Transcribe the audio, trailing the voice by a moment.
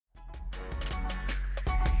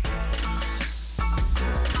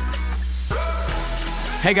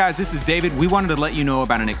Hey guys, this is David. We wanted to let you know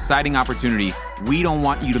about an exciting opportunity we don't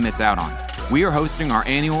want you to miss out on. We are hosting our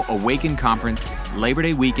annual Awaken Conference Labor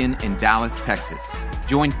Day weekend in Dallas, Texas.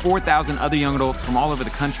 Join 4,000 other young adults from all over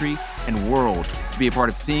the country and world to be a part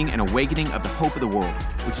of seeing an awakening of the hope of the world,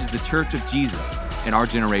 which is the Church of Jesus in our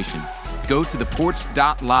generation. Go to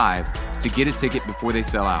theporch.live to get a ticket before they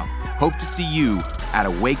sell out. Hope to see you at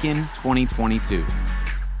Awaken 2022.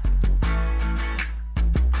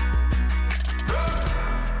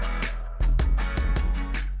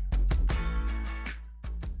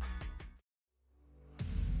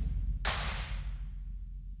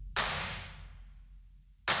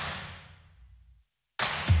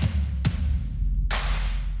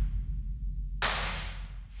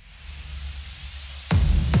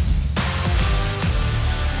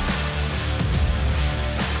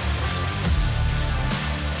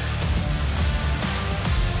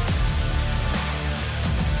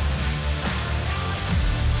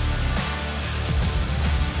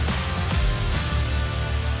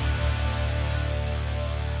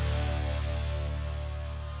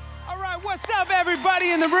 Everybody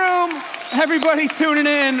in the room, everybody tuning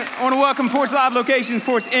in. I want to welcome Porch Live locations,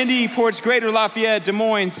 Porch Indy, Porch Greater Lafayette, Des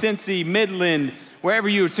Moines, Cincy, Midland, wherever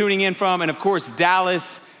you are tuning in from, and of course,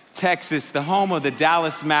 Dallas, Texas, the home of the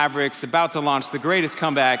Dallas Mavericks, about to launch the greatest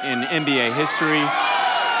comeback in NBA history.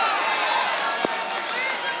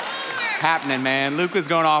 It's happening, man. Luka's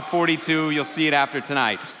going off 42. You'll see it after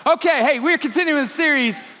tonight. Okay, hey, we're continuing the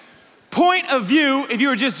series, Point of View. If you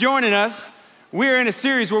were just joining us, we're in a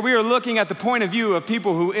series where we are looking at the point of view of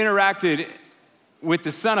people who interacted with the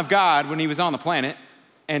Son of God when he was on the planet.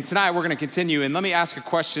 And tonight we're going to continue. And let me ask a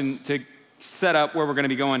question to set up where we're going to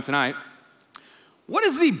be going tonight. What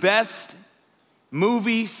is the best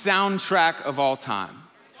movie soundtrack of all time?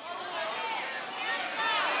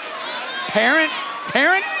 Parent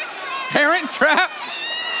Trap?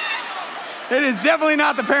 It is definitely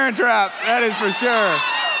not the Parent Trap. That is for sure.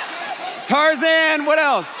 Tarzan, what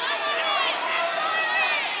else?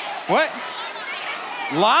 What?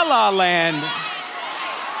 La La Land.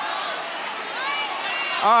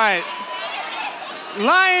 All right.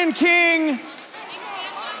 Lion King.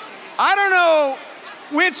 I don't know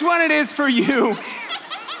which one it is for you.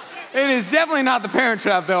 It is definitely not the Parent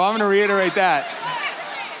Trap, though. I'm going to reiterate that.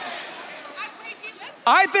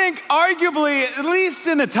 I think arguably, at least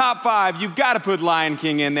in the top 5, you've got to put Lion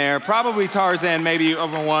King in there. Probably Tarzan, maybe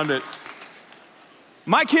over one. But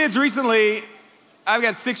my kids recently, I've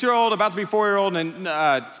got a 6-year-old, about to be 4-year-old, and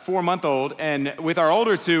 4-month-old. And with our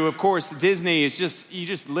older two, of course, Disney is just, you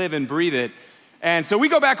just live and breathe it. And so we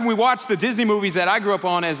go back and we watch the Disney movies that I grew up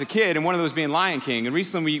on as a kid, and one of those being Lion King. And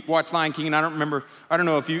recently we watched Lion King, and I don't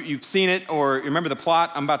know if you've seen it or you remember the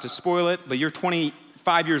plot. I'm about to spoil it, but you're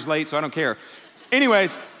 25 years late, so I don't care.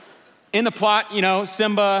 Anyways, in the plot, you know,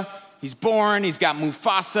 Simba, he's born, he's got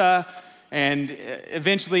Mufasa, and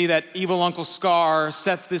eventually that evil Uncle Scar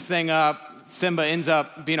sets this thing up. Simba ends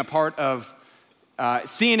up being a part of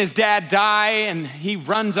seeing his dad die, and he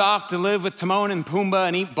runs off to live with Timon and Pumbaa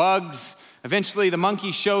and eat bugs. Eventually, the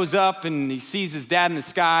monkey shows up, and he sees his dad in the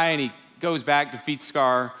sky, and he goes back, defeats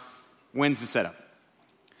Scar, wins the setup.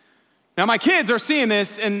 Now, my kids are seeing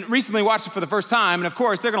this and recently watched it for the first time, and of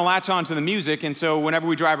course, they're going to latch on to the music, and so whenever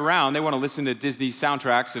we drive around, they want to listen to Disney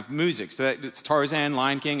soundtracks of music. So it's Tarzan,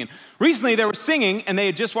 Lion King, and recently they were singing, and they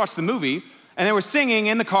had just watched the movie, and they were singing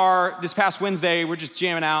in the car this past Wednesday. We're just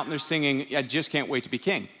jamming out, and they're singing, I Just Can't Wait to Be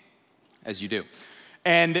King, as you do.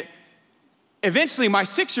 And eventually, my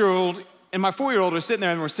 6-year-old and my 4-year-old are sitting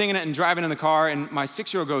there, and we're singing it and driving in the car, and my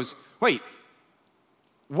 6-year-old goes, wait,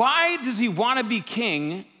 why does he want to be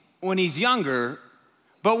king when he's younger,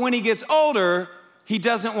 but when he gets older, he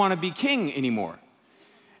doesn't want to be king anymore?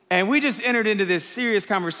 And we just entered into this serious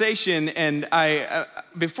conversation, and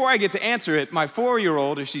before I get to answer it, my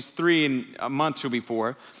 4-year-old, if she's 3 in a month, she'll be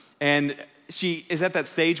 4, and she is at that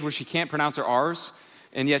stage where she can't pronounce her R's,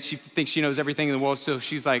 and yet she thinks she knows everything in the world, so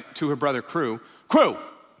she's like to her brother, Crew.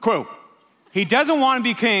 He doesn't want to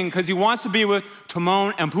be king because he wants to be with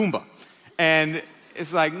Timon and Pumbaa. And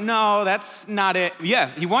it's like, no, that's not it. Yeah,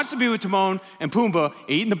 he wants to be with Timon and Pumbaa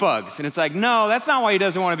eating the bugs. And it's like, no, that's not why he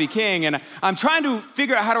doesn't want to be king. And I'm trying to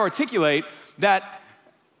figure out how to articulate that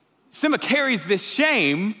Simba carries this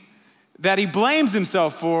shame that he blames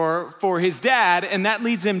himself for his dad, and that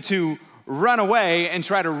leads him to run away and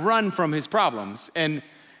try to run from his problems. And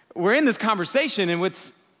we're in this conversation, and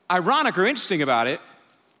what's ironic or interesting about it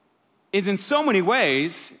is in so many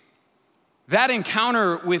ways, that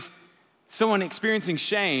encounter with someone experiencing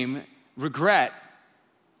shame, regret,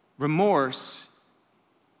 remorse,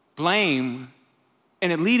 blame,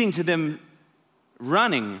 and it leading to them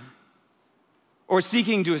running or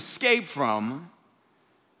seeking to escape from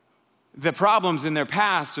the problems in their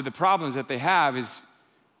past or the problems that they have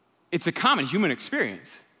it's a common human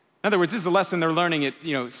experience. In other words, this is a lesson they're learning at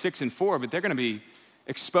 6 and 4, but they're going to be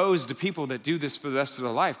exposed to people that do this for the rest of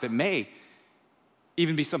their life that may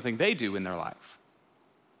even be something they do in their life.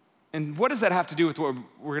 And what does that have to do with what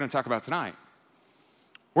we're going to talk about tonight?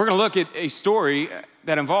 We're going to look at a story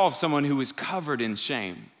that involves someone who was covered in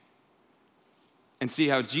shame and see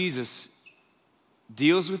how Jesus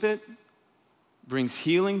deals with it, brings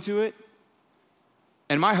healing to it.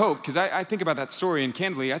 And my hope, because I think about that story, and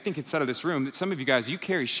candidly, I think inside of this room that some of you guys, you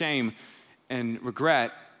carry shame and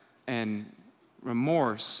regret and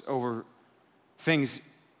remorse over things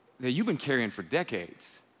that you've been carrying for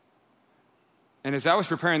decades. And as I was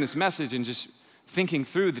preparing this message and just thinking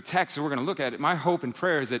through the text that we're going to look at, my hope and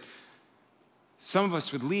prayer is that some of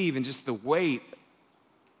us would leave and just the weight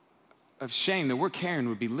of shame that we're carrying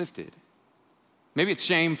would be lifted. Maybe it's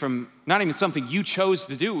shame from not even something you chose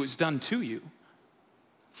to do, it was done to you,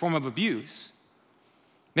 form of abuse.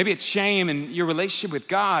 Maybe it's shame in your relationship with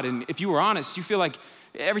God, and if you were honest, you feel like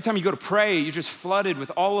every time you go to pray, you're just flooded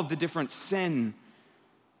with all of the different sin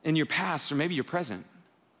in your past or maybe your present.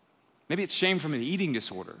 Maybe it's shame from an eating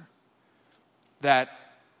disorder that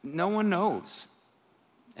no one knows.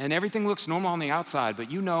 And everything looks normal on the outside, but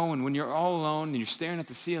and when you're all alone and you're staring at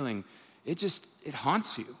the ceiling, it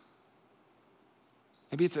haunts you.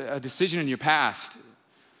 Maybe it's a decision in your past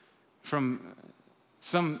from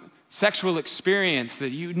some sexual experience that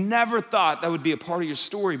you never thought that would be a part of your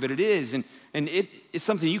story, but it is, and it is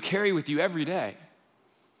something you carry with you every day.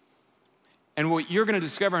 And what you're going to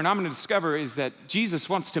discover, and I'm going to discover, is that Jesus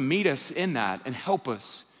wants to meet us in that and help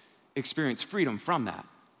us experience freedom from that.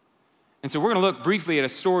 And so we're going to look briefly at a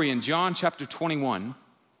story in John chapter 21,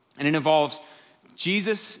 and it involves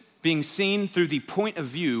Jesus being seen through the point of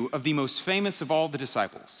view of the most famous of all the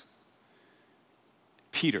disciples,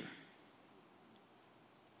 Peter.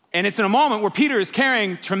 And it's in a moment where Peter is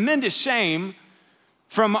carrying tremendous shame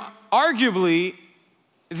from arguably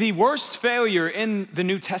the worst failure in the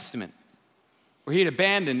New Testament, where he had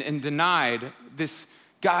abandoned and denied this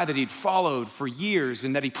guy that he'd followed for years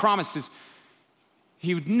and that he promised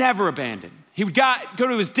he would never abandon. He would go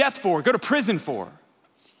to his death for, go to prison for.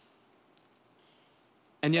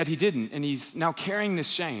 And yet he didn't, and he's now carrying this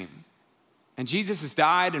shame. And Jesus has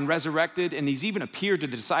died and resurrected, and he's even appeared to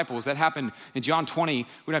the disciples. That happened in John 20. We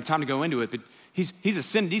don't have time to go into it, but he's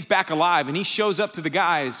ascended, he's back alive, and he shows up to the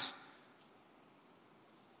guys.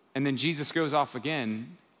 And then Jesus goes off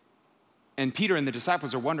again, and Peter and the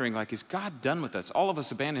disciples are wondering, is God done with us? All of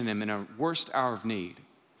us abandoned him in our worst hour of need.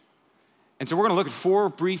 And so we're going to look at 4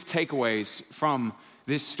 brief takeaways from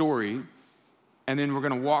this story, and then we're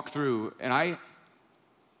going to walk through, and I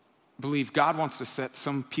believe God wants to set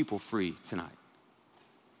some people free tonight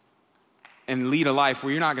and lead a life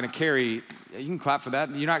where you're not going to carry, you can clap for that,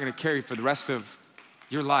 you're not going to carry for the rest of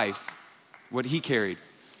your life what he carried.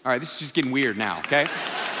 All right, this is just getting weird now, okay?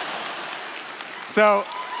 So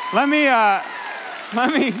let me, y'all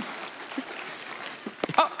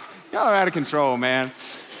are out of control, man.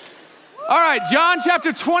 All right, John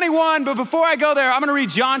chapter 21, but before I go there, I'm going to read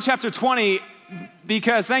John chapter 20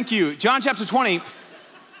 because, thank you, John chapter 20,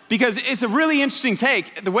 because it's a really interesting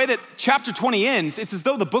take. The way that chapter 20 ends, it's as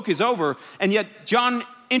though the book is over, and yet John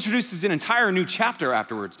introduces an entire new chapter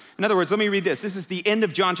afterwards. In other words, let me read this. This is the end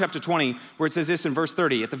of John chapter 20, where it says this in verse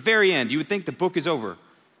 30. At the very end, you would think the book is over.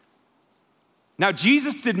 Now,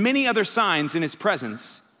 Jesus did many other signs in his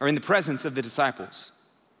presence, or in the presence of the disciples,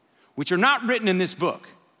 which are not written in this book.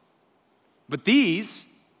 But these,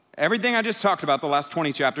 everything I just talked about, the last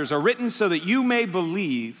 20 chapters, are written so that you may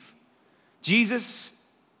believe Jesus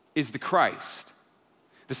is the Christ,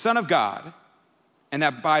 the Son of God, and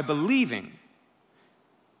that by believing,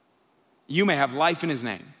 you may have life in his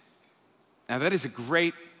name. Now that is a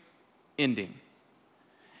great ending.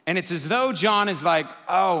 And it's as though John is like,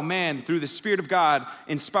 oh man, through the Spirit of God,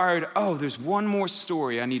 inspired, there's one more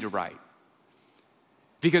story I need to write.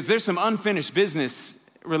 Because there's some unfinished business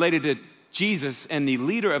related to Jesus and the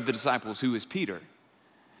leader of the disciples, who is Peter.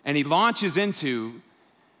 And he launches into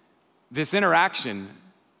this interaction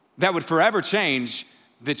that would forever change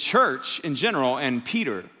the church in general and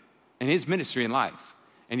Peter and his ministry and life.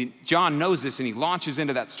 And John knows this, and he launches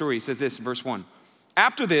into that story. He says this in verse 1.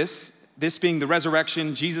 After this being the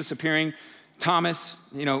resurrection, Jesus appearing, Thomas,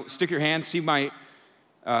 stick your hand, see my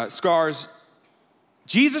scars.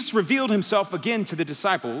 Jesus revealed himself again to the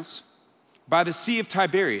disciples by the Sea of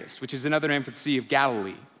Tiberias, which is another name for the Sea of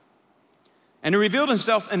Galilee. And he revealed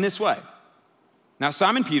himself in this way. Now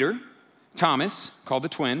Simon Peter, Thomas, called the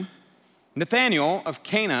twin, Nathanael of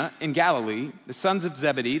Cana in Galilee, the sons of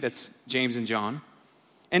Zebedee, that's James and John,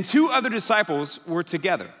 and 2 other disciples were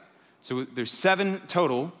together. So there's 7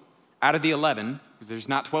 total out of the 11, because there's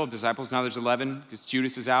not 12 disciples, now there's 11, because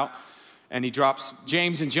Judas is out. And he drops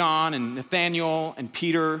James and John and Nathanael and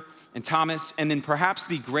Peter and Thomas, and then perhaps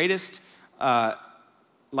the greatest, you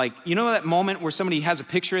know that moment where somebody has a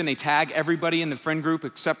picture and they tag everybody in the friend group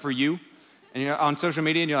except for you? And you're on social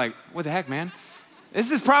media and you're like, what the heck, man?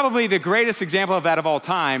 This is probably the greatest example of that of all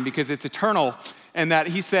time because it's eternal, and that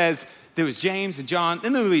he says there was James and John,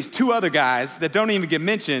 then there were these 2 other guys that don't even get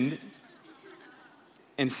mentioned.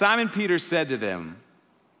 And Simon Peter said to them,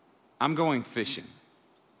 I'm going fishing.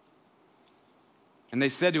 And they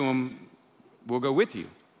said to him, we'll go with you.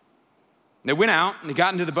 They went out and they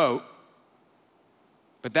got into the boat,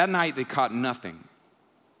 but that night they caught nothing.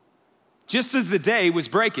 Just as the day was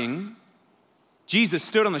breaking, Jesus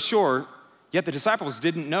stood on the shore, yet the disciples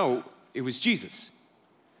didn't know it was Jesus.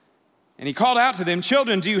 And he called out to them,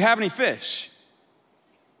 children, do you have any fish?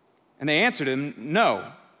 And they answered him,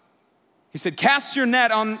 no. He said, cast your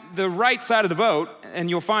net on the right side of the boat and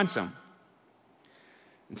you'll find some.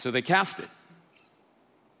 And so they cast it.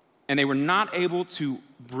 And they were not able to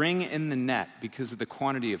bring in the net because of the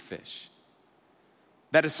quantity of fish.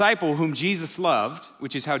 That disciple whom Jesus loved,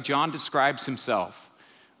 which is how John describes himself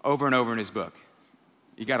over and over in his book.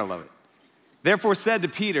 You gotta love it. Therefore said to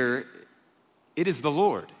Peter, it is the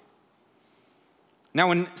Lord. Now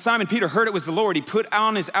when Simon Peter heard it was the Lord, he put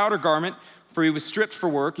on his outer garment, for he was stripped for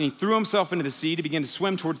work, and he threw himself into the sea to begin to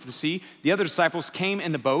swim towards the sea. The other disciples came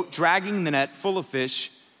in the boat, dragging the net full of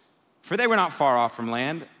fish, for they were not far off from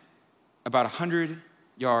land, about 100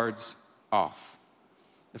 yards off.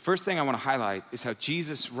 The first thing I want to highlight is how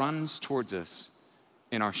Jesus runs towards us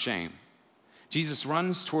in our shame. Jesus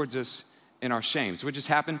runs towards us in our shame. So what just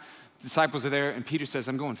happened? The disciples are there, and Peter says,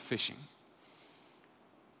 I'm going fishing.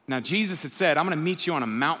 Now, Jesus had said, I'm going to meet you on a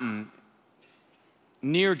mountain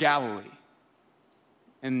near Galilee.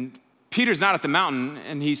 And Peter's not at the mountain,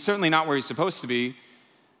 and he's certainly not where he's supposed to be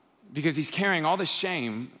because he's carrying all this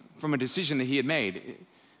shame from a decision that he had made.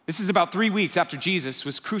 This is about 3 weeks after Jesus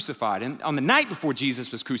was crucified. And on the night before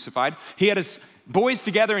Jesus was crucified, he had his boys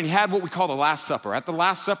together and he had what we call the Last Supper. At the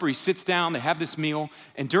Last Supper, he sits down, they have this meal,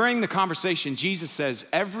 and during the conversation, Jesus says,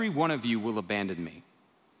 every one of you will abandon me.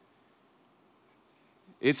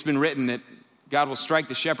 It's been written that God will strike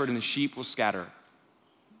the shepherd and the sheep will scatter.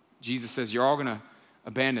 Jesus says, you're all gonna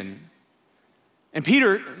abandon. And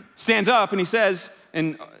Peter stands up and he says,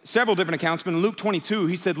 in several different accounts, but in Luke 22,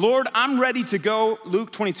 he said, Lord, I'm ready to go,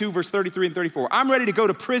 Luke 22, verse 33 and 34, I'm ready to go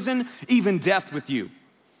to prison, even death with you.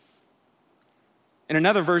 In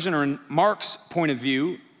another version, or in Mark's point of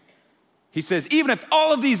view, he says, even if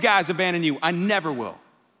all of these guys abandon you, I never will.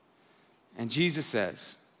 And Jesus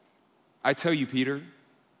says, I tell you, Peter,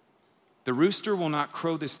 the rooster will not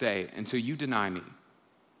crow this day until you deny me.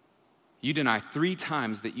 You deny 3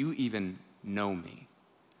 times that you even know me.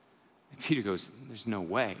 And Peter goes, there's no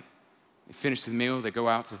way. They finish the meal, they go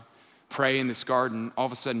out to pray in this garden. All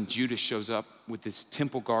of a sudden, Judas shows up with this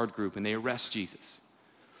temple guard group and they arrest Jesus.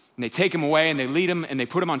 And they take him away and they lead him and they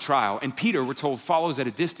put him on trial. And Peter, we're told, follows at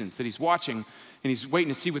a distance, that he's watching and he's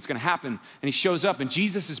waiting to see what's gonna happen. And he shows up and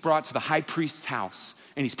Jesus is brought to the high priest's house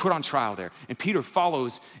and he's put on trial there. And Peter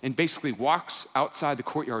follows and basically walks outside the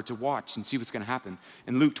courtyard to watch and see what's gonna happen.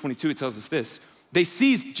 In Luke 22, it tells us this. They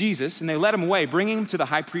seized Jesus and they led him away, bringing him to the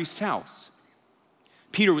high priest's house.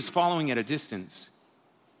 Peter was following at a distance.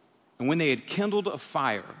 And when they had kindled a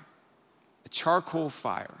fire, a charcoal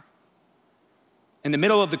fire, in the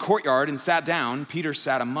middle of the courtyard and sat down, Peter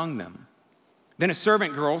sat among them. Then a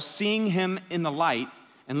servant girl, seeing him in the light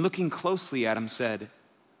and looking closely at him, said,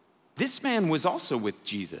 this man was also with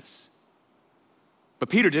Jesus. But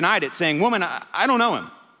Peter denied it, saying, woman, I don't know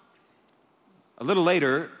him. A little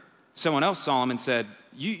later, someone else saw him and said,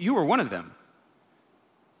 you were one of them.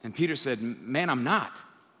 And Peter said, man, I'm not.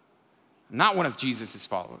 I'm not one of Jesus'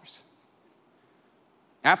 followers.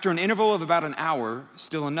 After an interval of about an hour,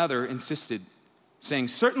 still another insisted, saying,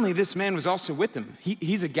 certainly this man was also with them.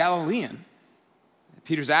 He's a Galilean.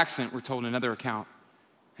 Peter's accent, we're told in another account,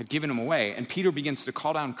 had given him away. And Peter begins to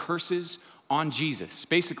call down curses on Jesus,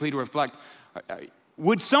 basically to reflect,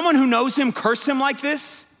 would someone who knows him curse him like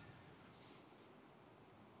this?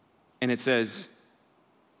 And it says,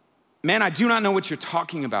 man, I do not know what you're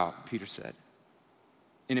talking about, Peter said.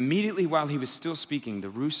 And immediately while he was still speaking, the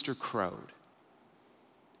rooster crowed.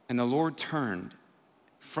 And the Lord turned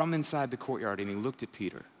from inside the courtyard and he looked at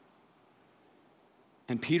Peter.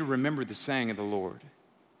 And Peter remembered the saying of the Lord,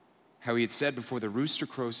 how he had said before the rooster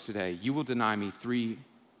crows today, you will deny me 3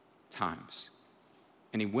 times.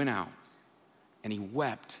 And he went out and he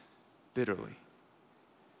wept bitterly.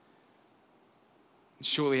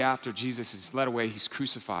 Shortly after Jesus is led away, he's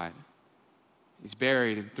crucified. He's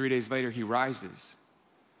buried, and 3 days later, he rises.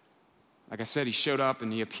 Like I said, he showed up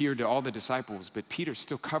and he appeared to all the disciples, but Peter's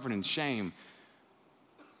still covered in shame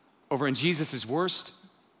over in Jesus' worst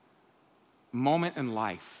moment in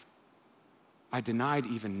life. I denied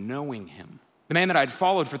even knowing him. The man that I'd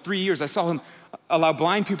followed for 3 years, I saw him allow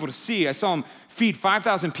blind people to see. I saw him feed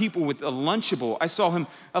 5,000 people with a Lunchable. I saw him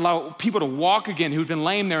allow people to walk again who'd been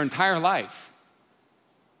lame their entire life.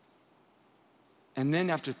 And then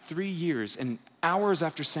after 3 years and hours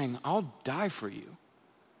after saying, I'll die for you,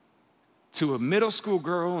 to a middle school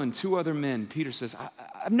girl and 2 other men, Peter says,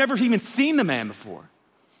 I've never even seen the man before.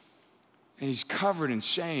 And he's covered in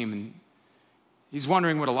shame, and he's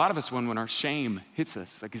wondering what a lot of us want when our shame hits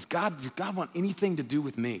us. Like, does God want anything to do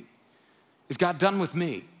with me? Is God done with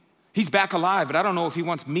me? He's back alive, but I don't know if he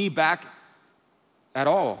wants me back at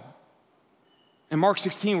all. In Mark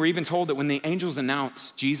 16, we're even told that when the angels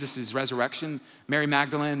announce Jesus' resurrection, Mary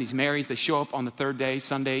Magdalene, these Marys, they show up on the 3rd day,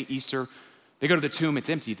 Sunday, Easter. They go to the tomb, it's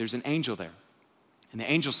empty. There's an angel there. And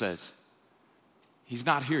the angel says, he's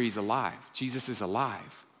not here, he's alive. Jesus is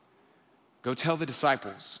alive. Go tell the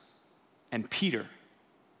disciples and Peter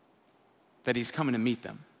that he's coming to meet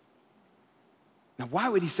them. Now, why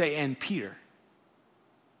would he say, and Peter?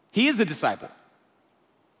 He is a disciple.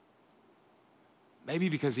 Maybe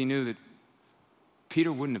because he knew that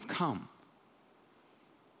Peter wouldn't have come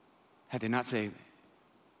had they not said,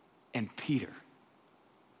 and Peter.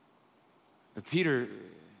 But Peter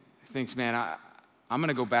thinks, man, I'm going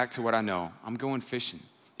to go back to what I know. I'm going fishing.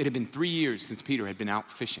 It had been 3 years since Peter had been out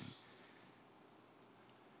fishing.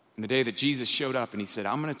 And the day that Jesus showed up and he said,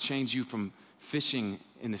 I'm going to change you from fishing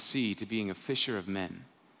in the sea to being a fisher of men.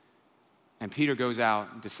 And Peter goes out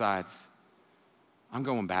and decides, I'm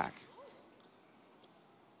going back.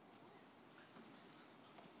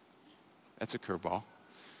 That's a curveball.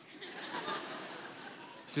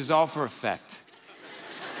 This is all for effect.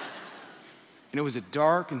 And it was a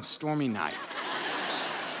dark and stormy night.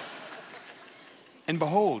 And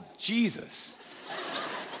behold, Jesus.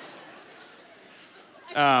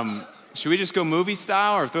 Should we just go movie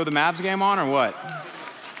style or throw the Mavs game on or what?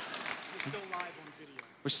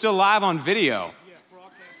 We're still live on video.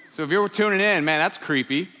 So if you're tuning in, man, that's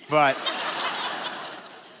creepy. But,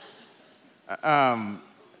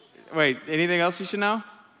 wait, anything else you should know?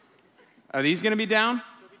 Are these going to be down?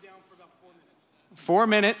 They'll be down for about 4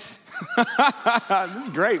 minutes. 4 minutes? This is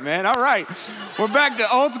great, man. All right. We're back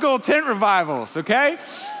to old school tent revivals, okay?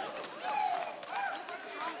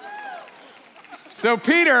 So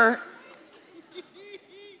Peter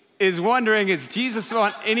is wondering, does Jesus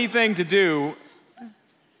want anything to do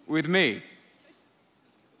with me?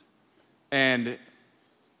 And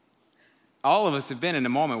all of us have been in a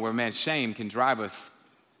moment where, man, shame can drive us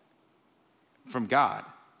from God.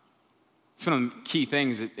 It's one of the key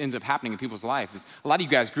things that ends up happening in people's life. Is a lot of you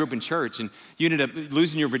guys grew up in church and you ended up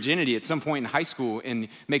losing your virginity at some point in high school and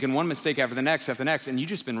making one mistake after the next, and you've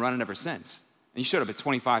just been running ever since. And you showed up at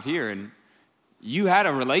 25 here and you had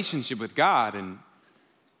a relationship with God and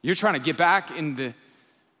you're trying to get back in the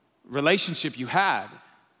relationship you had,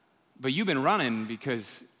 but you've been running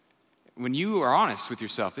because when you are honest with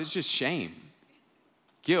yourself, it's just shame,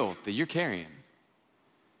 guilt that you're carrying.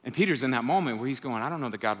 And Peter's in that moment where he's going, I don't know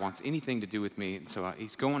that God wants anything to do with me. And so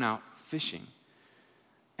he's going out fishing.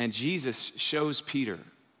 And Jesus shows Peter,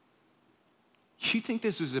 you think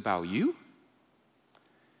this is about you?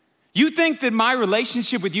 You think that my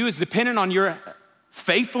relationship with you is dependent on your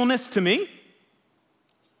faithfulness to me?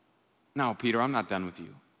 No, Peter, I'm not done with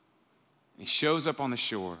you. He shows up on the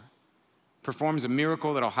shore, performs a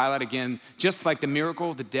miracle that I'll highlight again, just like the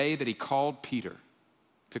miracle the day that he called Peter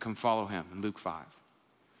to come follow him in Luke 5.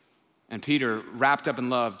 And Peter, wrapped up in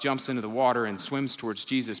love, jumps into the water and swims towards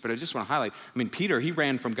Jesus. But I just want to highlight, Peter, he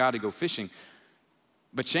ran from God to go fishing.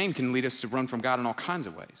 But shame can lead us to run from God in all kinds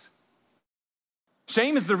of ways.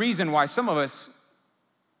 Shame is the reason why some of us,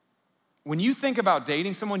 when you think about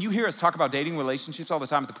dating someone, you hear us talk about dating relationships all the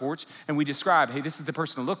time at the porch, and we describe, hey, this is the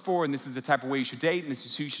person to look for, and this is the type of way you should date, and this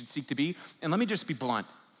is who you should seek to be. And let me just be blunt.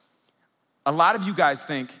 A lot of you guys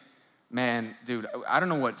think, man, dude, I don't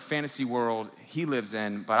know what fantasy world he lives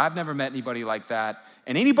in, but I've never met anybody like that.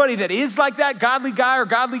 And anybody that is like that, godly guy or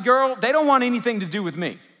godly girl, they don't want anything to do with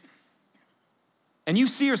me. And you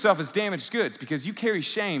see yourself as damaged goods because you carry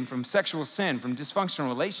shame from sexual sin, from dysfunctional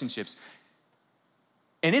relationships.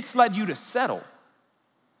 And it's led you to settle.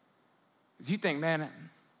 Because you think, man,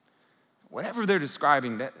 whatever they're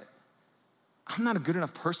describing, that I'm not a good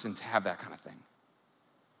enough person to have that kind of thing.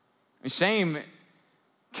 And shame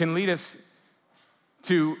can lead us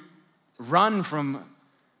to run from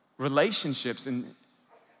relationships in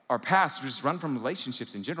our past, or just run from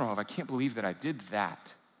relationships in general. I can't believe that I did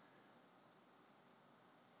that.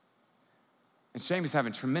 And shame is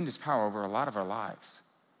having tremendous power over a lot of our lives.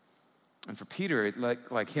 And for Peter, it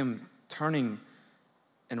like him turning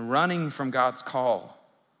and running from God's call.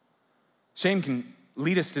 Shame can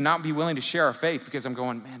lead us to not be willing to share our faith because I'm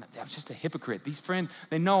going, man, I was just a hypocrite. These friends,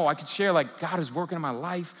 they know I could share like God is working in my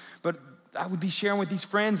life, but I would be sharing with these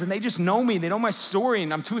friends and they just know me. They know my story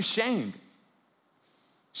and I'm too ashamed.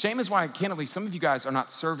 Shame is why, candidly, some of you guys are not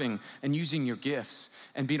serving and using your gifts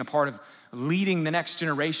and being a part of leading the next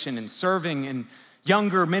generation and serving in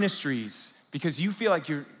younger ministries because you feel like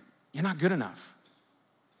you're not good enough.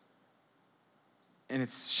 And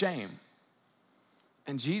it's shame.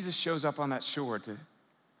 And Jesus shows up on that shore to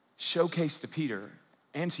showcase to Peter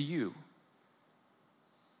and to you,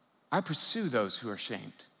 I pursue those who are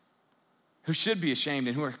shamed, who should be ashamed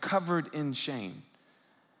and who are covered in shame.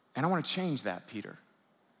 And I want to change that, Peter.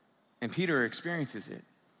 And Peter experiences it.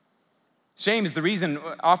 Shame is the reason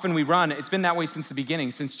often we run. It's been that way since the beginning,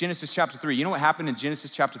 since Genesis chapter 3. You know what happened in Genesis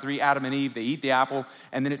chapter 3? Adam and Eve, they eat the apple,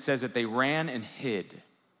 and then it says that they ran and hid.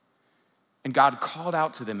 And God called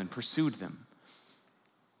out to them and pursued them.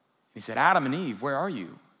 He said, Adam and Eve, where are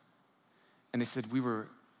you? And they said, we were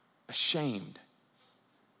ashamed.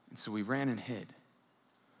 And so we ran and hid.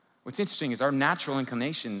 What's interesting is our natural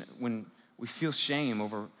inclination when we feel shame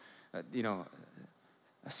over,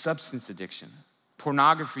 a substance addiction,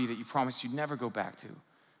 pornography that you promised you'd never go back to,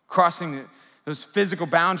 crossing those physical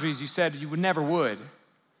boundaries you said you never would,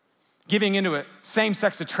 giving into a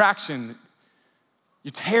same-sex attraction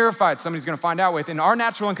you're terrified somebody's gonna find out with, and our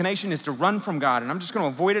natural inclination is to run from God, and I'm just gonna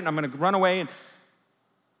avoid it, and I'm gonna run away. And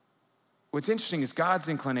what's interesting is God's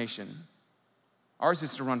inclination, ours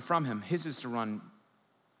is to run from him, his is to run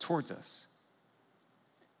towards us.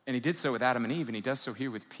 And he did so with Adam and Eve, and he does so here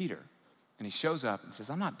with Peter. And he shows up and says,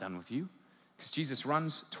 I'm not done with you, because Jesus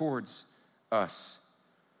runs towards us.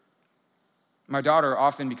 My daughter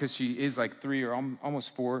often, because she is like 3 or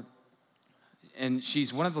almost 4, and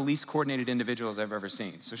she's one of the least coordinated individuals I've ever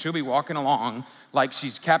seen. So she'll be walking along like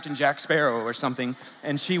she's Captain Jack Sparrow or something,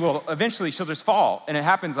 and she'll just fall. And it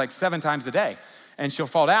happens like 7 times a day. And she'll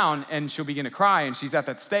fall down and she'll begin to cry, and she's at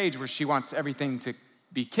that stage where she wants everything to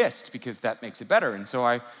be kissed because that makes it better. And so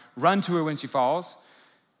I run to her when she falls,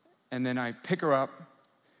 and then I pick her up,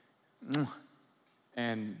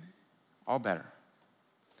 and all better.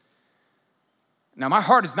 Now, my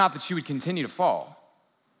heart is not that she would continue to fall.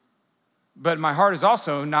 But my heart is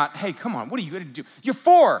also not, hey, come on, what are you going to do? You're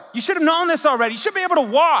 4. You should have known this already. You should be able to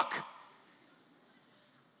walk.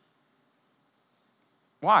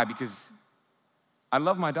 Why? Because I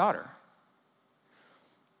love my daughter.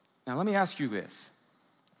 Now, let me ask you this.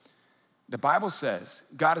 The Bible says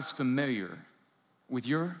God is familiar with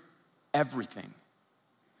your everything,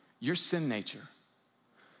 your sin nature,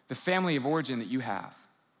 the family of origin that you have,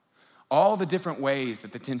 all the different ways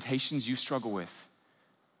that the temptations you struggle with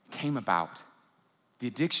came about, the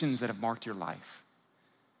addictions that have marked your life,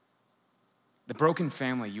 the broken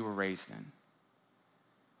family you were raised in,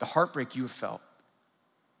 the heartbreak you have felt.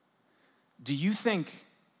 Do you think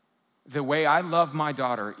the way I love my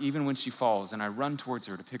daughter, even when she falls and I run towards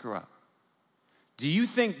her to pick her up, do you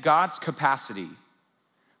think God's capacity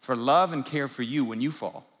for love and care for you when you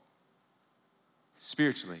fall,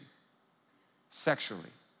 spiritually, sexually,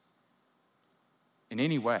 in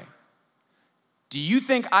any way, do you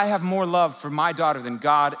think I have more love for my daughter than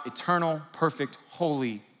God, eternal, perfect,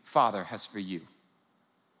 holy Father, has for you?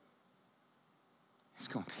 He's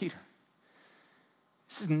going, Peter,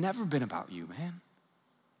 this has never been about you, man.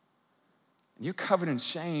 And you're covered in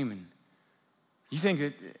shame, and you think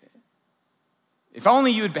that if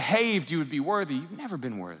only you had behaved, you would be worthy. You've never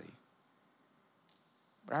been worthy.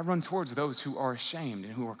 But I run towards those who are ashamed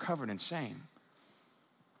and who are covered in shame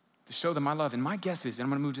to show them my love. And my guess is, and I'm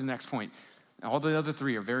gonna move to the next point, all the other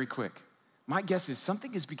 3 are very quick. My guess is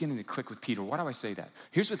something is beginning to click with Peter. Why do I say that?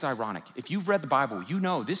 Here's what's ironic. If you've read the Bible, you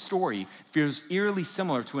know this story feels eerily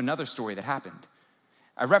similar to another story that happened.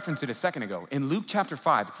 I referenced it a second ago. In Luke chapter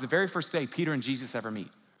 5, it's the very first day Peter and Jesus ever meet.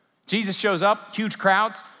 Jesus shows up, huge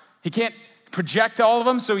crowds. He can't project all of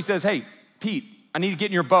them, so he says, hey, Pete, I need to get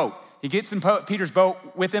in your boat. He gets in Peter's boat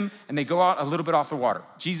with him, and they go out a little bit off the water.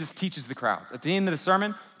 Jesus teaches the crowds. At the end of the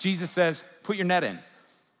sermon, Jesus says, put your net in.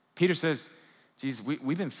 Peter says, Jesus,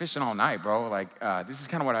 we've been fishing all night, bro. This is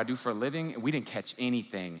kind of what I do for a living, and we didn't catch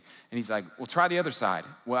anything. And he's like, well, try the other side.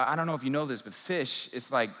 Well, I don't know if you know this, but fish,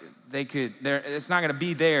 it's like it's not going to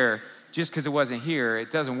be there just because it wasn't here. It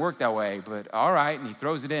doesn't work that way, but all right. And he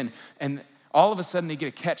throws it in. And all of a sudden they get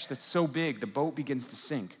a catch that's so big, the boat begins to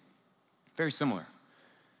sink. Very similar,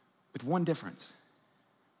 with one difference,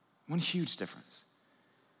 one huge difference.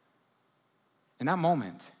 In that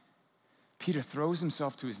moment, Peter throws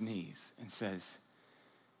himself to his knees and says,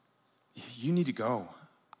 you need to go.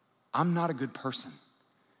 I'm not a good person.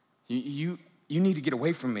 You need to get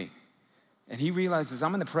away from me. And he realizes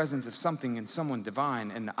I'm in the presence of something and someone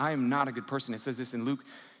divine, and I am not a good person. It says this in Luke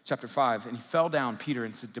chapter 5, and he fell down, Peter,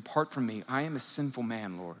 and said, depart from me. I am a sinful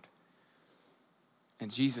man, Lord.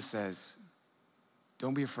 And Jesus says,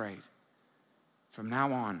 don't be afraid. From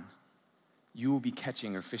now on, you will be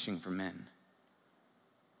catching or fishing for men.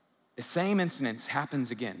 The same incident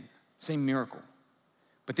happens again, same miracle.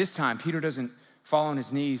 But this time, Peter doesn't fall on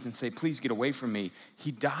his knees and say, please get away from me.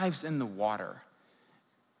 He dives in the water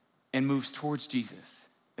and moves towards Jesus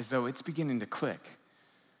as though it's beginning to click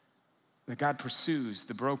that God pursues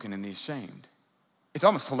the broken and the ashamed. It's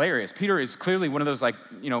almost hilarious. Peter is clearly one of those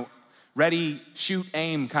ready, shoot,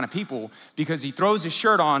 aim kind of people, because he throws his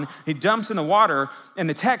shirt on, he jumps in the water, and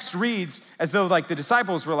the text reads as though the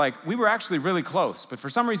disciples were like, we were actually really close, but for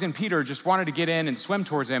some reason Peter just wanted to get in and swim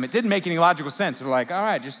towards him. It didn't make any logical sense. They're like, all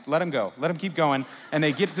right, just let him go. Let him keep going. And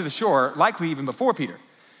they get to the shore, likely even before Peter.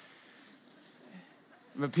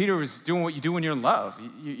 But Peter was doing what you do when you're in love.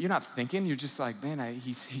 You're not thinking. You're just like, man,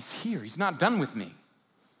 he's here. He's not done with me.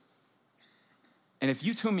 And if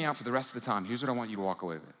you tune me out for the rest of the time, here's what I want you to walk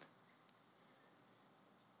away with.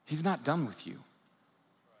 He's not done with you.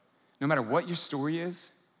 No matter what your story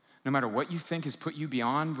is, no matter what you think has put you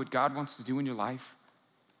beyond what God wants to do in your life,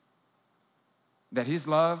 that his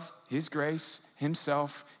love, his grace,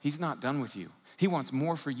 himself, he's not done with you. He wants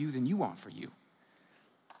more for you than you want for you.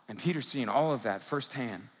 And Peter's seeing all of that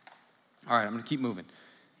firsthand. All right, I'm going to keep moving.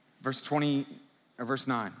 Verse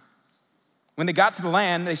 9. When they got to the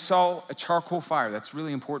land, they saw a charcoal fire. That's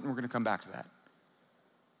really important. We're going to come back to that.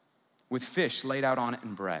 With fish laid out on it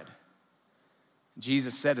and bread.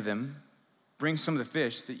 Jesus said to them, bring some of the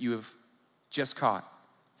fish that you have just caught.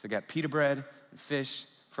 So I got pita bread and fish,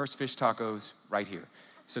 first fish tacos right here.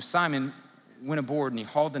 So Simon went aboard and he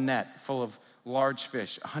hauled the net full of large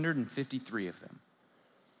fish, 153 of them.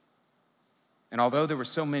 And although there were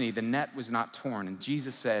so many, the net was not torn. And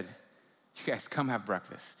Jesus said, you guys come have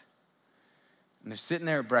breakfast. And they're sitting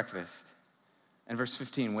there at breakfast. And verse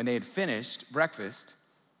 15, when they had finished breakfast,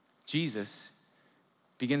 Jesus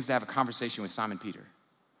begins to have a conversation with Simon Peter.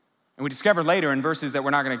 And we discover later in verses that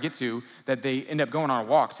we're not going to get to that they end up going on a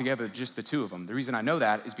walk together, just the two of them. The reason I know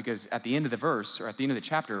that is because at the end of the verse, or at the end of the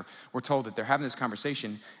chapter, we're told that they're having this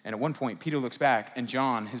conversation, and at one point, Peter looks back, and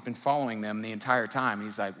John has been following them the entire time, and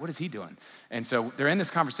he's like, what is he doing? And so they're in this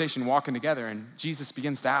conversation walking together, and Jesus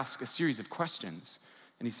begins to ask a series of questions.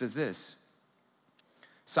 And he says this,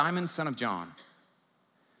 Simon, son of John,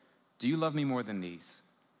 do you love me more than these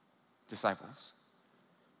disciples?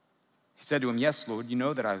 He said to him, yes, Lord, you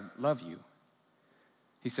know that I love you.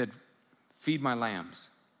 He said, feed my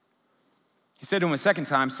lambs. He said to him a second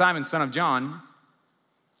time, Simon, son of John,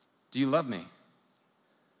 do you love me?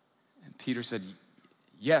 And Peter said,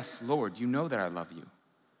 yes, Lord, you know that I love you.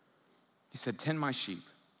 He said, tend my sheep.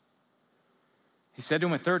 He said to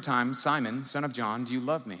him a third time, Simon, son of John, do you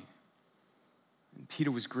love me? And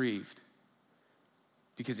Peter was grieved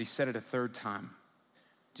because he said it a third time,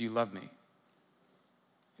 do you love me? And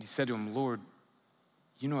he said to him, Lord,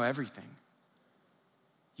 you know everything.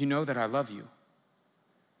 You know that I love you.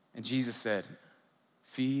 And Jesus said,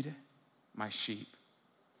 feed my sheep.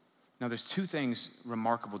 Now there's two things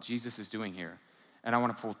remarkable Jesus is doing here. And I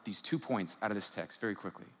want to pull these 2 points out of this text very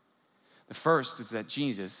quickly. The first is that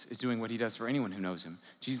Jesus is doing what he does for anyone who knows him.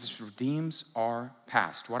 Jesus redeems our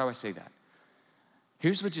past. Why do I say that?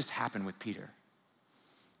 Here's what just happened with Peter.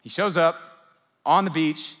 He shows up on the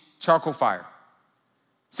beach, charcoal fire.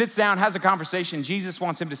 Sits down, has a conversation. Jesus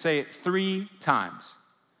wants him to say it 3 times.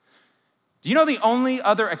 Do you know the only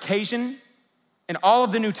other occasion in all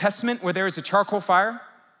of the New Testament where there is a charcoal fire?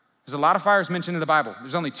 There's a lot of fires mentioned in the Bible.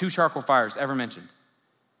 There's only 2 charcoal fires ever mentioned.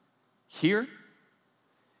 Here,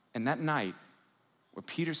 and that night, where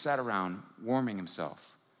Peter sat around warming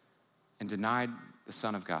himself and denied the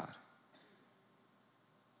Son of God.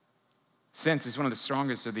 Sense is one of the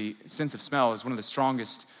strongest, or the sense of smell is one of the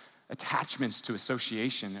strongest attachments to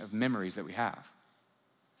association of memories that we have.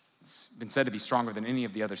 It's been said to be stronger than any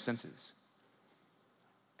of the other senses.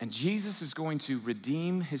 And Jesus is going to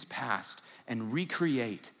redeem his past and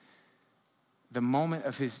recreate the moment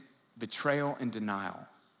of his betrayal and denial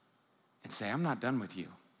and say, I'm not done with you.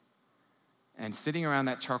 And sitting around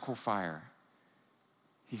that charcoal fire,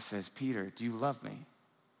 he says, Peter, do you love me?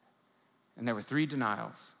 And there were 3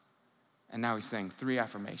 denials. And now he's saying 3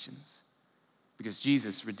 affirmations. Because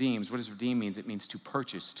Jesus redeems. What does redeem means? It means to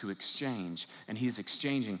purchase, to exchange. And he's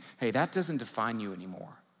exchanging, hey, that doesn't define you anymore.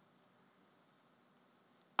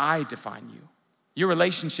 I define you. Your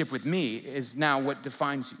relationship with me is now what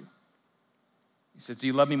defines you. He says, do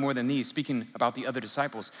you love me more than these? Speaking about the other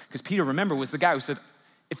disciples. Because Peter, remember, was the guy who said,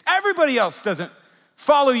 if everybody else doesn't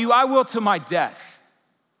follow you, I will to my death.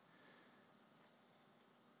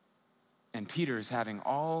 And Peter is having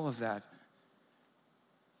all of that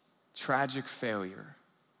tragic failure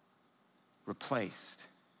replaced.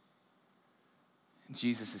 And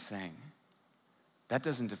Jesus is saying, that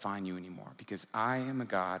doesn't define you anymore, because I am a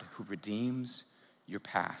God who redeems your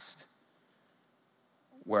past.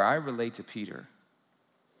 Where I relate to Peter,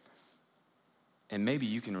 and maybe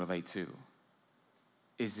you can relate too,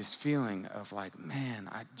 is this feeling of like, man,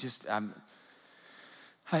 I'm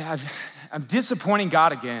disappointing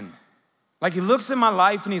God again. Like he looks at my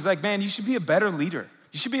life and he's like, man, you should be a better leader.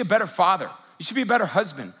 You should be a better father. You should be a better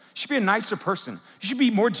husband. You should be a nicer person. You should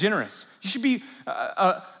be more generous. You should be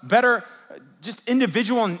a better just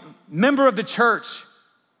individual and member of the church.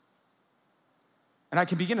 And I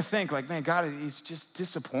can begin to think like, man, God, he's just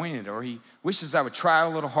disappointed, or he wishes I would try a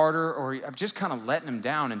little harder, or I'm just kind of letting him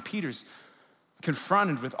down. And Peter's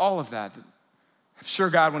confronted with all of that. I'm sure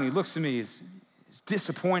God, when he looks at me, is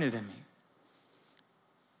disappointed in me.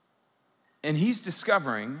 And he's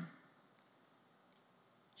discovering,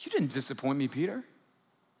 you didn't disappoint me, Peter.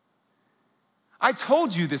 I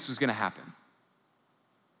told you this was going to happen.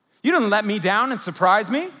 You didn't let me down and surprise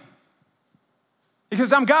me,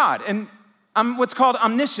 because I'm God, and I'm what's called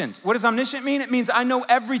omniscient. What does omniscient mean? It means I know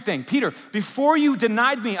everything. Peter, before you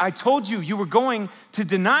denied me, I told you you were going to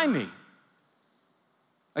deny me.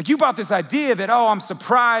 Like you brought this idea that, oh, I'm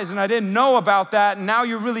surprised and I didn't know about that, and now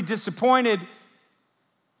you're really disappointed.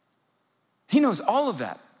 He knows all of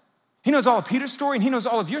that. He knows all of Peter's story, and he knows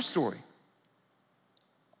all of your story.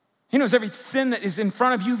 He knows every sin that is in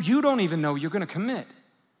front of you, you don't even know you're going to commit.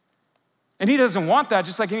 And he doesn't want that,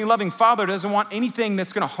 just like any loving father doesn't want anything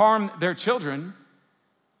that's going to harm their children.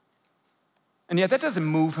 And yet that doesn't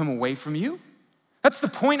move him away from you. That's the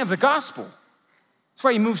point of the gospel. That's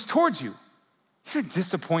why he moves towards you. You didn't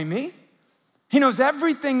disappoint me. He knows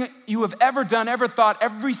everything you have ever done, ever thought,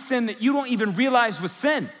 every sin that you don't even realize was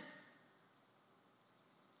sin.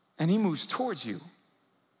 And he moves towards you,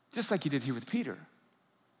 just like he did here with Peter.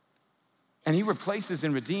 And he replaces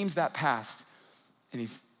and redeems that past. And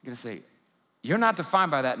he's going to say, you're not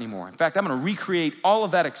defined by that anymore. In fact, I'm going to recreate all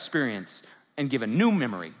of that experience and give a new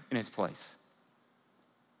memory in its place.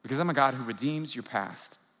 Because I'm a God who redeems your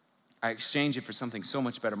past. I exchange it for something so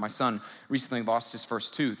much better. My son recently lost his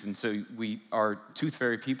first tooth, and so we are tooth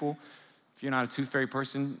fairy people. If you're not a tooth fairy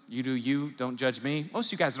person, you do you, don't judge me. Most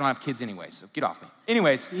of you guys don't have kids anyway, so get off me.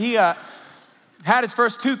 Anyways, he had his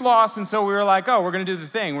first tooth loss, and so we were like, oh, we're gonna do the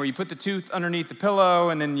thing where you put the tooth underneath the pillow,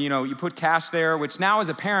 and then, you put cash there, which now as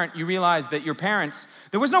a parent, you realize that your parents,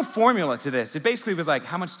 there was no formula to this. It basically was like,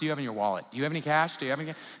 how much do you have in your wallet? Do you have any cash? Do you have any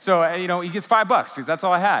cash? So, he gets $5 because that's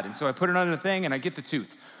all I had. And so I put it under the thing, and I get the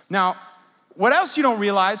tooth. Now, what else you don't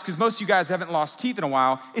realize, because most of you guys haven't lost teeth in a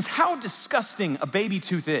while, is how disgusting a baby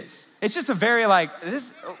tooth is. It's just a very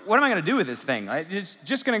what am I gonna do with this thing? It's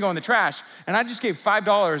just gonna go in the trash. And I just gave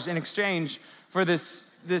 $5 in exchange for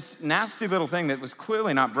this nasty little thing that was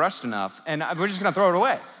clearly not brushed enough, and we're just gonna throw it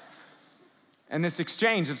away. And this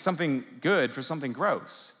exchange of something good for something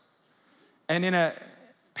gross. And in a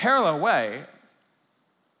parallel way,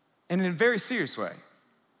 and in a very serious way,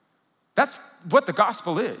 that's what the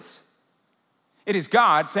gospel is. It is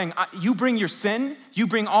God saying, you bring your sin, you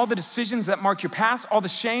bring all the decisions that mark your past, all the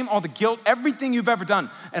shame, all the guilt, everything you've ever done,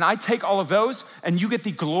 and I take all of those, and you get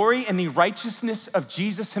the glory and the righteousness of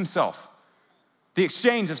Jesus himself. The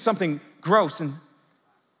exchange of something gross and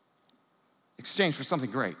exchange for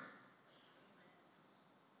something great.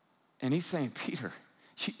 And he's saying, Peter,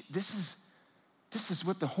 this is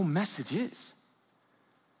what the whole message is.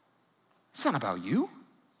 It's not about you.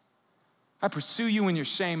 I pursue you in your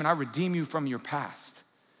shame, and I redeem you from your past.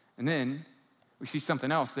 And then we see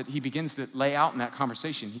something else that he begins to lay out in that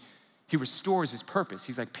conversation. He restores his purpose.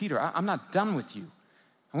 He's like, Peter, I'm not done with you.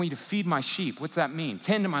 I want you to feed my sheep. What's that mean?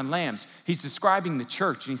 Tend to my lambs. He's describing the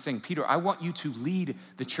church, and he's saying, Peter, I want you to lead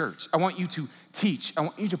the church. I want you to teach. I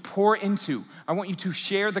want you to pour into. I want you to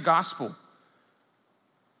share the gospel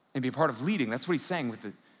and be a part of leading. That's what he's saying with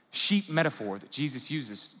the sheep metaphor that Jesus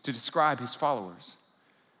uses to describe his followers.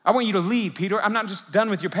 I want you to lead, Peter. I'm not just done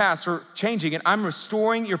with your past or changing it. I'm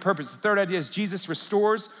restoring your purpose. The third idea is Jesus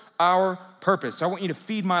restores our purpose. I want you to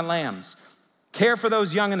feed my lambs, care for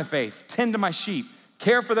those young in the faith, tend to my sheep,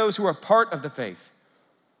 care for those who are part of the faith.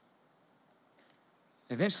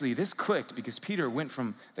 Eventually, this clicked because Peter went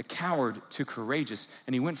from the coward to courageous,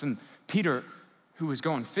 and he went from Peter, who was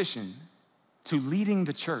going fishing, to leading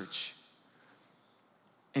the church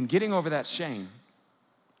and getting over that shame.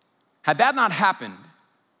 Had that not happened,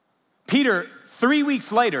 Peter, 3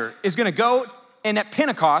 weeks later, is gonna go, and at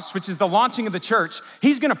Pentecost, which is the launching of the church,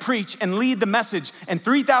 he's gonna preach and lead the message, and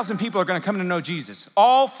 3,000 people are gonna come to know Jesus,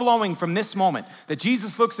 all flowing from this moment that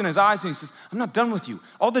Jesus looks in his eyes and he says, I'm not done with you.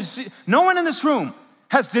 No one in this room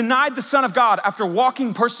has denied the Son of God after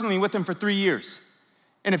walking personally with him for 3 years.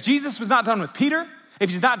 And if Jesus was not done with Peter, if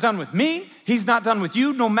he's not done with me, he's not done with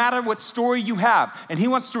you, no matter what story you have. And he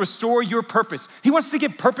wants to restore your purpose. He wants to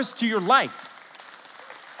give purpose to your life.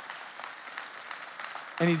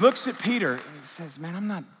 And he looks at Peter and he says, man, I'm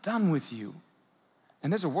not done with you.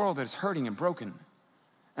 And there's a world that is hurting and broken.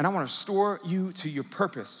 And I want to restore you to your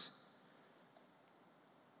purpose.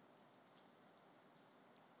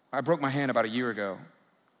 I broke my hand about a year ago.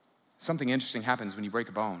 Something interesting happens when you break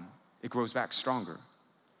a bone. It grows back stronger.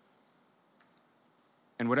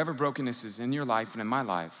 And whatever brokenness is in your life and in my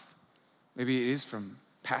life, maybe it is from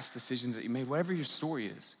past decisions that you made, whatever your story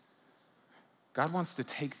is, God wants to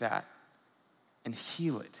take that and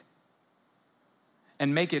heal it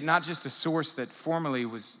and make it not just a source that formerly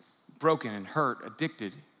was broken and hurt,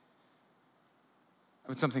 addicted,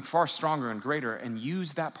 but something far stronger and greater, and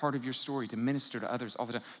use that part of your story to minister to others all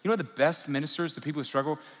the time. You know what the best ministers to people who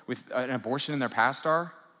struggle with an abortion in their past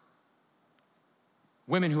are?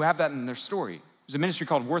 Women who have that in their story. There's a ministry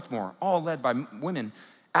called Worthmore, all led by women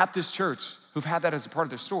at this church who've had that as a part of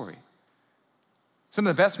their story. Some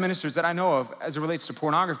of the best ministers that I know of as it relates to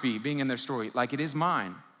pornography being in their story, like it is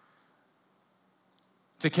mine.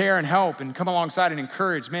 To care and help and come alongside and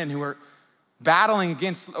encourage men who are battling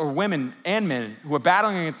against, or women and men who are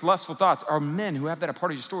battling against lustful thoughts, are men who have that a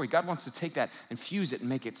part of your story. God wants to take that and fuse it and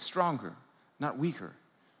make it stronger, not weaker.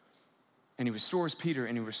 And he restores Peter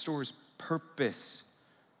and he restores purpose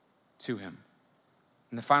to him.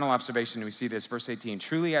 And the final observation, we see this, verse 18,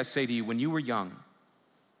 truly I say to you, when you were young,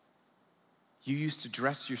 you used to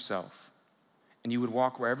dress yourself and you would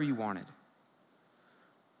walk wherever you wanted.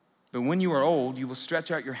 But when you are old, you will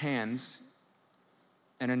stretch out your hands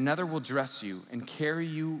and another will dress you and carry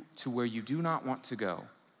you to where you do not want to go.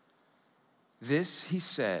 This he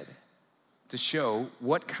said to show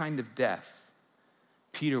what kind of death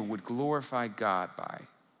Peter would glorify God by.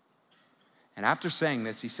 And after saying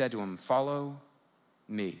this, he said to him, follow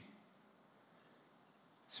me.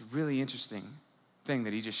 It's a really interesting thing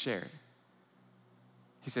that he just shared.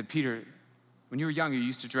 He said, Peter, when you were young, you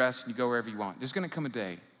used to dress and you go wherever you want. There's gonna come a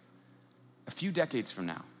day, a few decades from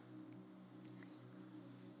now,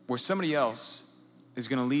 where somebody else is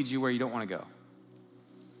gonna lead you where you don't wanna go.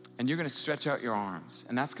 And you're gonna stretch out your arms,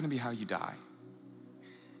 and that's gonna be how you die.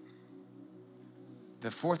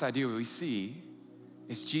 The fourth idea we see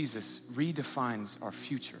is Jesus redefines our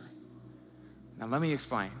future. Now let me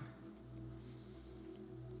explain.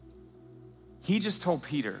 He just told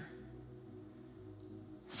Peter,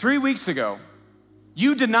 3 weeks ago,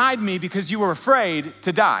 you denied me because you were afraid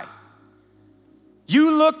to die.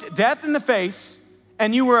 You looked death in the face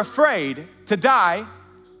and you were afraid to die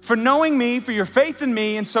for knowing me, for your faith in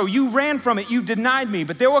me, and so you ran from it, you denied me.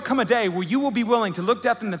 But there will come a day where you will be willing to look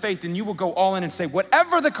death in the face and you will go all in and say,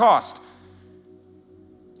 whatever the cost,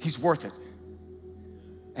 he's worth it.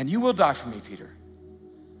 And you will die for me, Peter.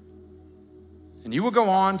 And you will go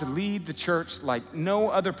on to lead the church like no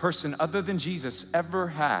other person other than Jesus ever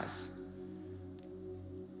has.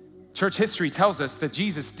 Church history tells us that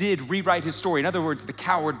Jesus did rewrite his story. In other words, the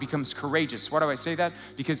coward becomes courageous. Why do I say that?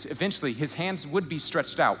 Because eventually his hands would be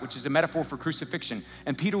stretched out, which is a metaphor for crucifixion,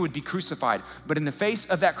 and Peter would be crucified. But in the face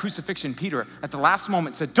of that crucifixion, Peter, at the last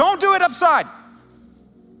moment, said, don't do it upside.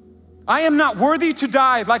 I am not worthy to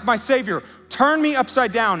die like my Savior. Turn me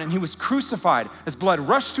upside down. And he was crucified as blood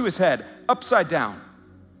rushed to his head, upside down,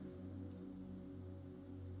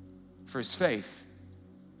 for his faith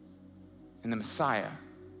in the Messiah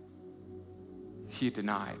he had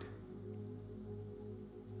denied.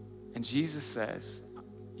 And Jesus says,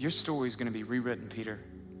 your story is going to be rewritten, Peter.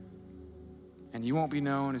 And you won't be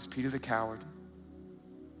known as Peter the coward.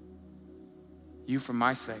 You, for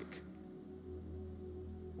my sake,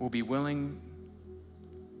 will be willing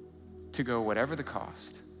to go whatever the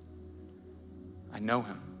cost. I know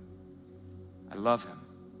him. I love him.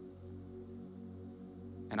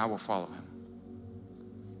 And I will follow him.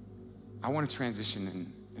 I want to transition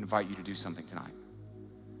and invite you to do something tonight.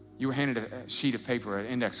 You were handed a sheet of paper, an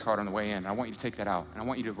index card on the way in, and I want you to take that out, and I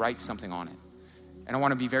want you to write something on it. And I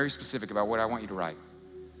want to be very specific about what I want you to write.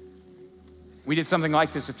 We did something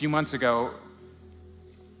like this a few months ago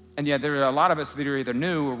And yet there are a lot of us that are either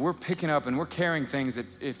new or we're picking up and we're carrying things that,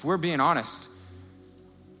 if we're being honest,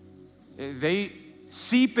 they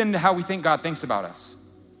seep into how we think God thinks about us.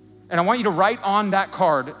 And I want you to write on that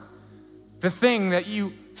card the thing that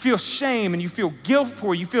you feel shame and you feel guilt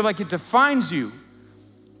for, you feel like it defines you.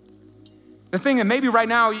 The thing that maybe right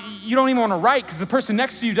now you don't even want to write because the person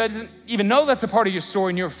next to you doesn't even know that's a part of your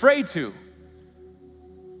story and you're afraid to.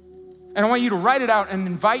 And I want you to write it out and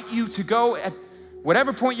invite you to go at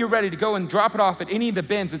whatever point you're ready to go and drop it off at any of the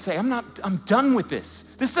bins and say, I'm done with this.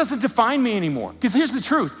 This doesn't define me anymore. Because here's the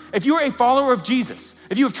truth. If you are a follower of Jesus,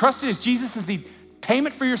 if you have trusted as Jesus as the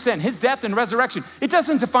payment for your sin, his death and resurrection, it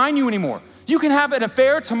doesn't define you anymore. You can have an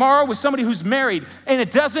affair tomorrow with somebody who's married and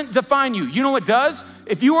it doesn't define you. You know what does?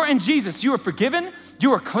 If you are in Jesus, you are forgiven,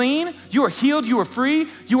 you are clean, you are healed, you are free,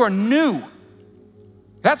 you are new.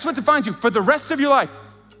 That's what defines you for the rest of your life.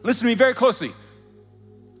 Listen to me very closely.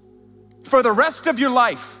 For the rest of your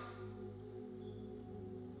life,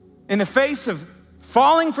 in the face of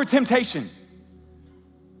falling for temptation,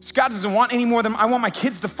 God doesn't want any more than I want my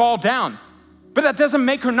kids to fall down. But that doesn't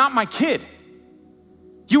make her not my kid.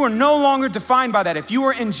 You are no longer defined by that if you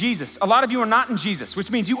are in Jesus. A lot of you are not in Jesus, which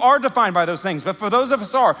means you are defined by those things. But for those of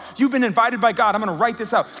us you've been invited by God. I'm gonna write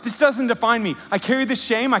this out. This doesn't define me. I carry this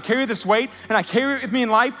shame, I carry this weight, and I carry it with me in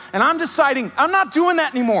life, and I'm deciding I'm not doing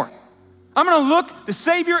that anymore. I'm gonna look the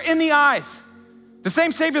Savior in the eyes. The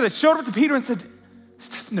same Savior that showed up to Peter and said, this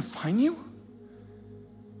doesn't define you.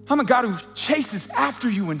 I'm a God who chases after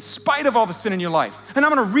you in spite of all the sin in your life. And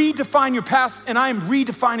I'm gonna redefine your past and I am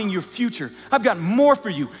redefining your future. I've got more for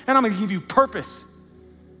you and I'm gonna give you purpose.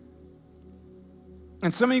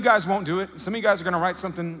 And some of you guys won't do it. Some of you guys are gonna write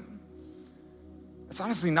something that's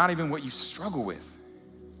honestly not even what you struggle with.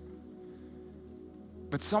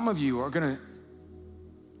 But some of you are gonna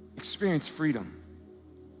experience freedom.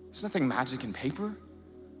 There's nothing magic in paper,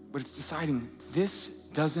 but it's deciding this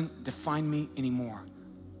doesn't define me anymore.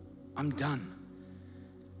 I'm done.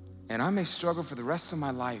 And I may struggle for the rest of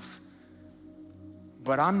my life,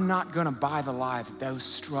 but I'm not gonna buy the lie that those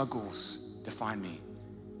struggles define me,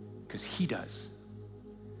 because he does.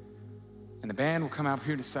 And the band will come out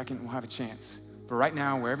here in a second and we'll have a chance. But right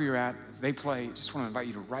now, wherever you're at, as they play, just wanna invite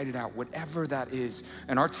you to write it out, whatever that is.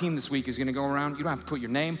 And our team this week is gonna go around. You don't have to put your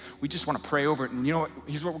name. We just wanna pray over it. And you know what?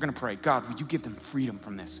 Here's what we're gonna pray. God, will you give them freedom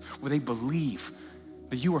from this? Will they believe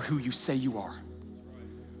that you are who you say you are?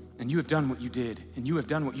 And you have done what you did, and you have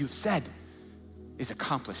done what you have said is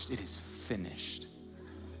accomplished. It is finished.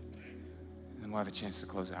 And then we'll have a chance to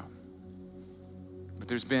close out. But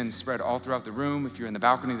there's been spread all throughout the room. If you're in the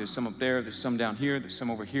balcony, there's some up there, there's some down here, there's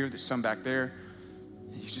some over here, there's some back there.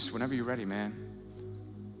 And you just, whenever you're ready, man,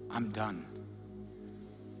 I'm done.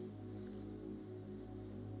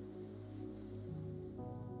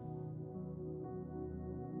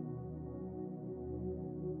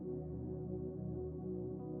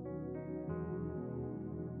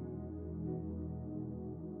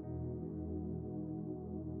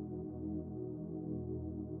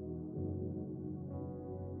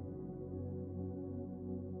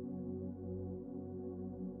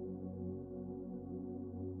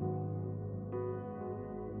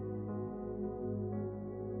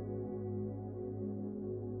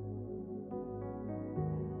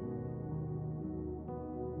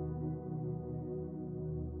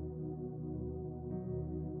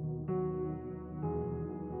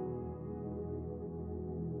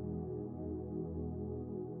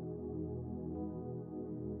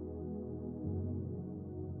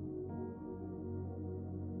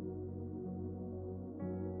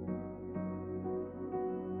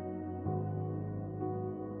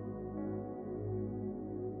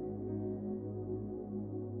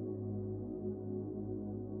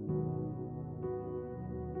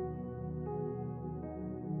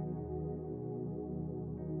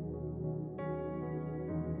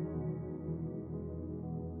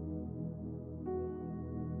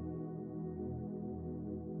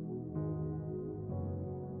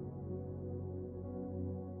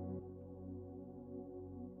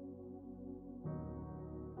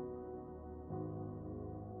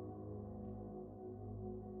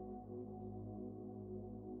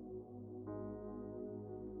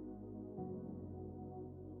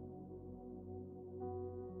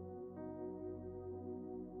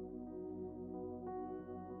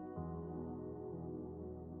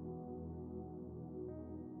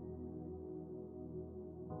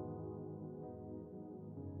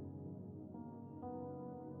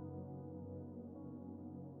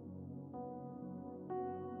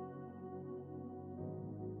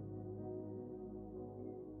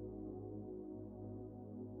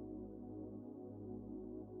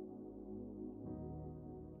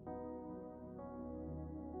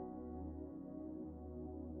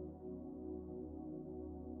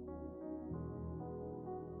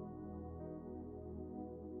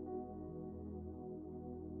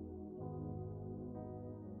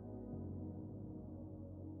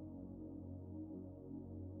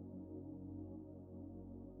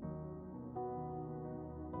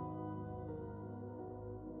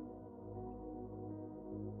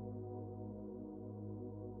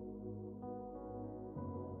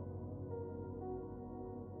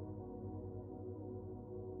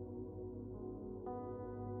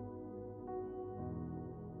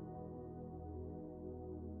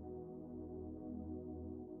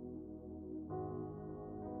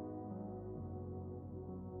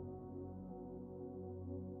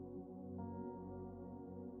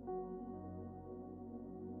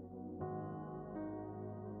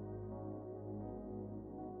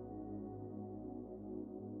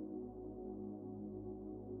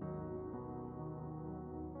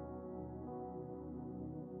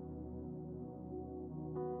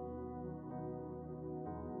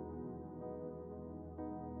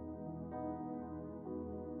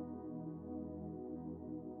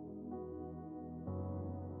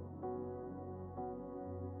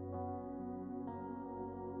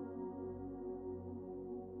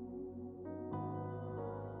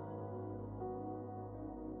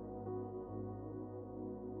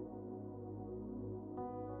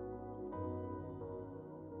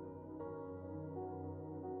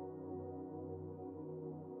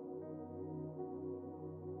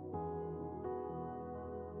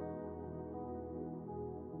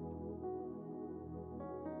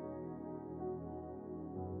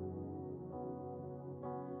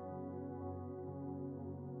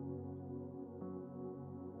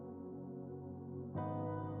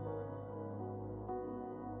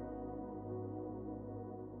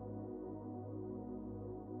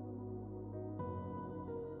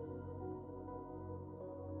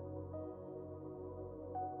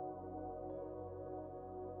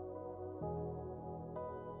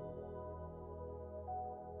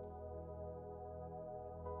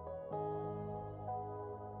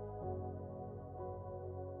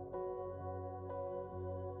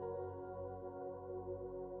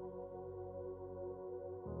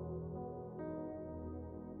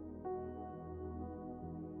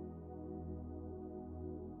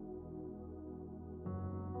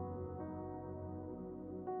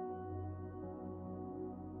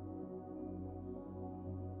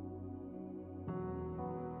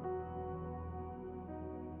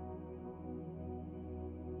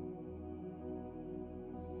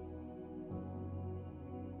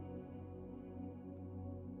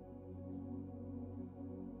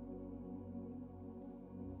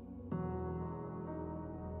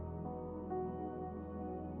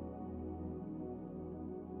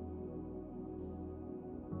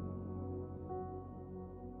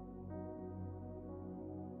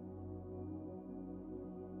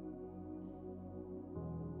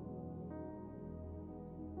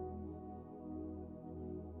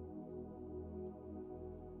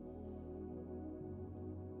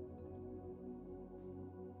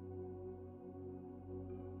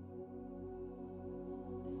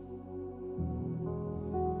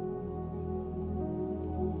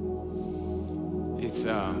 It's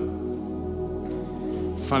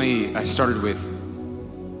funny, I started with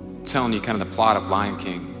telling you kind of the plot of Lion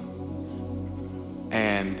King.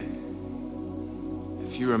 And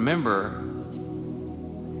if you remember,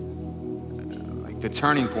 like the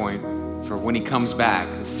turning point for when he comes back,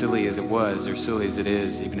 as silly as it was, or silly as it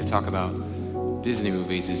is, even to talk about Disney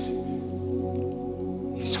movies, is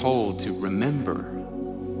he's told to remember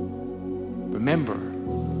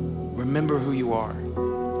who you are.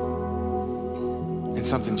 And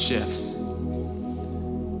something shifts.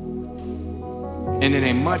 And in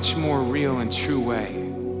a much more real and true way,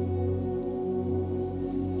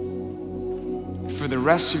 for the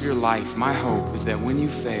rest of your life, my hope is that when you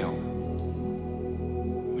fail,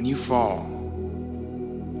 when you fall,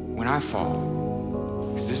 when I fall,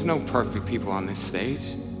 because there's no perfect people on this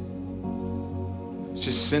stage. It's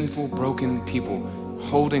just sinful, broken people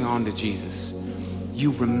holding on to Jesus.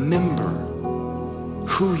 You remember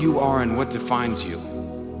who you are and what defines you,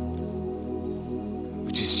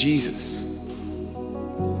 which is Jesus.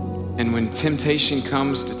 And when temptation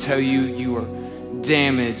comes to tell you you are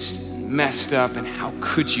damaged, messed up, and how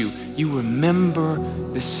could you, you remember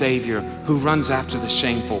the Savior who runs after the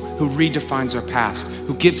shameful, who redefines our past,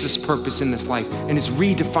 who gives us purpose in this life, and is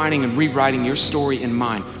redefining and rewriting your story and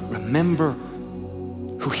mine. Remember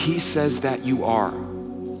who he says that you are,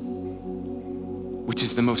 which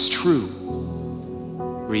is the most true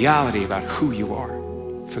reality about who you are.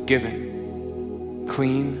 Forgiven,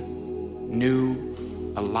 clean,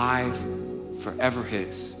 new, alive, forever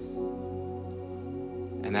his.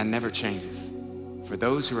 And that never changes. For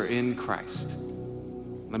those who are in Christ,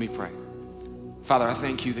 let me pray. Father, I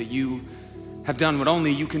thank you that you have done what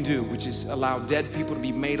only you can do, which is allow dead people to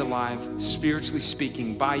be made alive, spiritually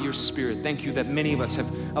speaking, by your Spirit. Thank you that many of us have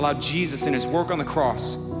allowed Jesus and his work on the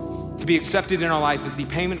cross to be accepted in our life as the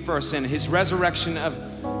payment for our sin. His resurrection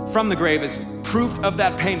from the grave is proof of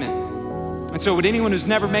that payment. And so would anyone who's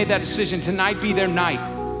never made that decision, tonight be their night.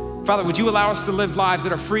 Father, would you allow us to live lives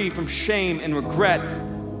that are free from shame and regret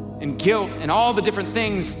and guilt and all the different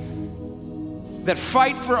things that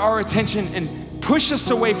fight for our attention and push us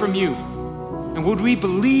away from you? And would we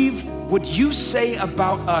believe what you say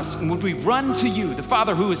about us? And would we run to you, the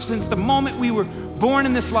Father who has, since the moment we were born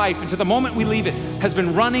in this life and to the moment we leave it, has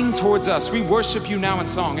been running towards us? We worship you now in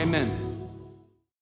song. Amen.